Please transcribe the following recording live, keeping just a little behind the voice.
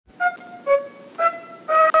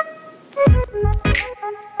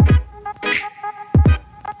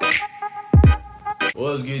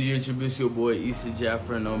What's good, YouTube? It's your boy Issa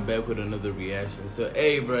Jaffer, and I'm back with another reaction. So,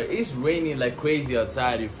 hey, bro, it's raining like crazy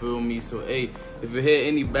outside. You feel me? So, hey, if you hear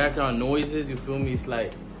any background noises, you feel me? It's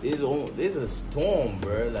like there's a storm,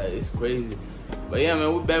 bro. Like it's crazy. But yeah,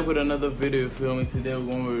 man, we're back with another video. You feel me? Today we're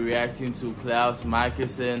going to be reacting to Klaus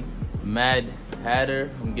Mikaelson, Mad Hatter,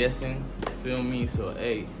 I'm guessing. You feel me? So,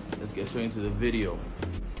 hey, let's get straight into the video.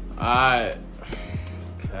 All right,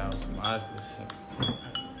 Klaus Mikaelson.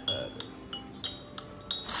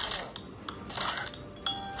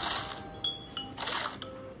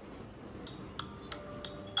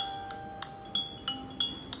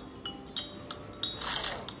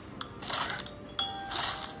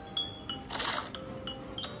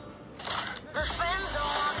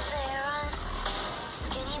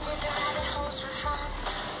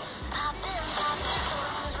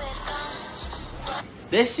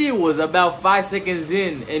 That shit was about 5 seconds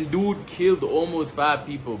in, and dude killed almost 5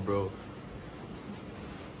 people, bro.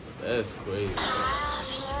 That's crazy,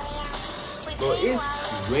 bro.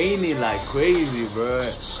 It's raining like crazy,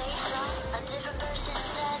 bro.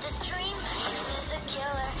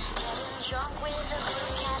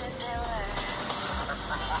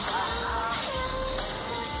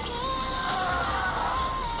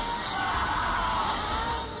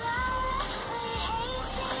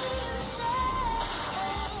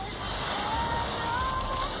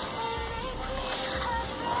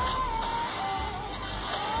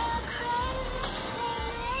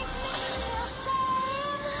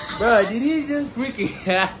 Bro, did he just freaking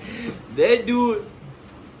that dude,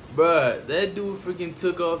 bro, that dude freaking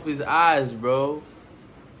took off his eyes, bro.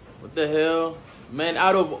 What the hell? Man,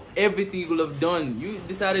 out of everything you could have done, you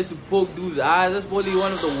decided to poke dude's eyes. That's probably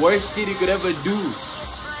one of the worst shit you could ever do.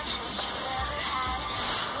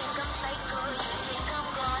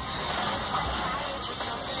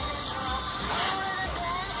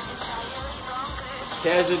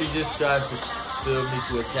 Casually just tries to feel me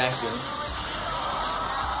to attack him.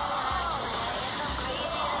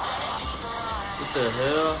 What the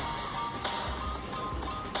hell?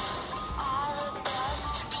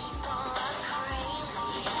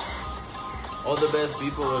 All the best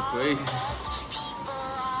people are crazy.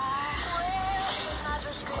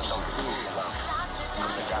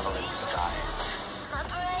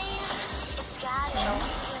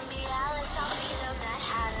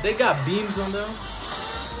 They got beams on them?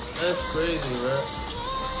 That's crazy, bro.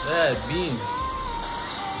 They had beams.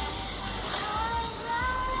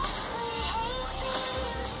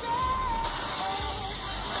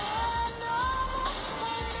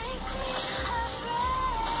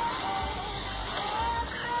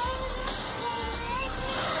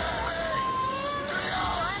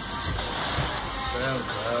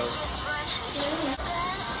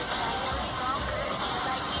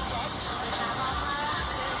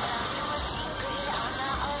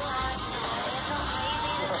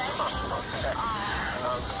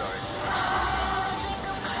 I'm sorry.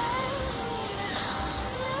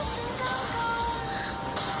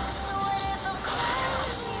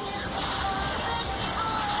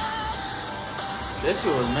 That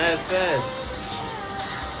shit was mad fast.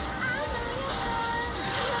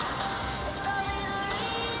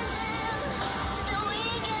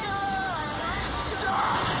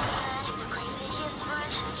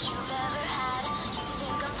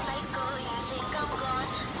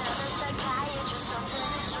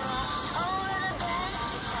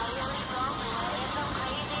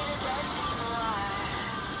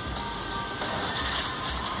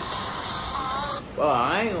 Bro,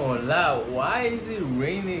 I ain't gonna lie, why is it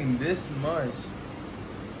raining this much?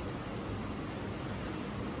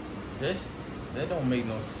 That don't make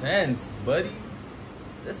no sense, buddy.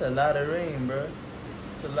 That's a lot of rain, bro.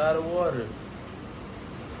 It's a lot of water.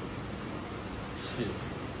 Shit.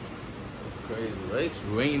 It's crazy, bro. It's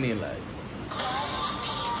raining like.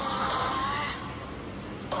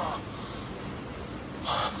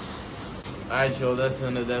 Alright, y'all, that's the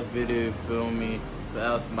end of that video, you feel me?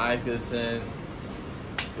 Klaus Mikaelson.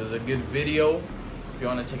 It was a good video. If you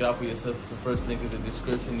want to check it out for yourself, it's the first link in the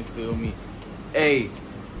description, you feel me? Hey,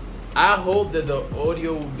 I hope that the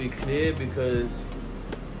audio will be clear because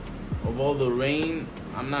of all the rain.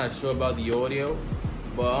 I'm not sure about the audio,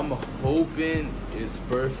 but I'm hoping it's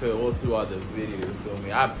perfect all throughout the video, you feel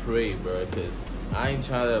me? I pray, bro, because I ain't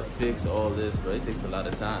trying to fix all this, but it takes a lot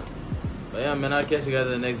of time. But yeah, man, I'll catch you guys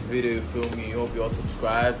in the next video, you feel me? Hope you all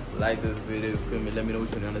subscribe, like this video, you feel me? Let me know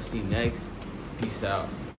what you want to see next. Peace out.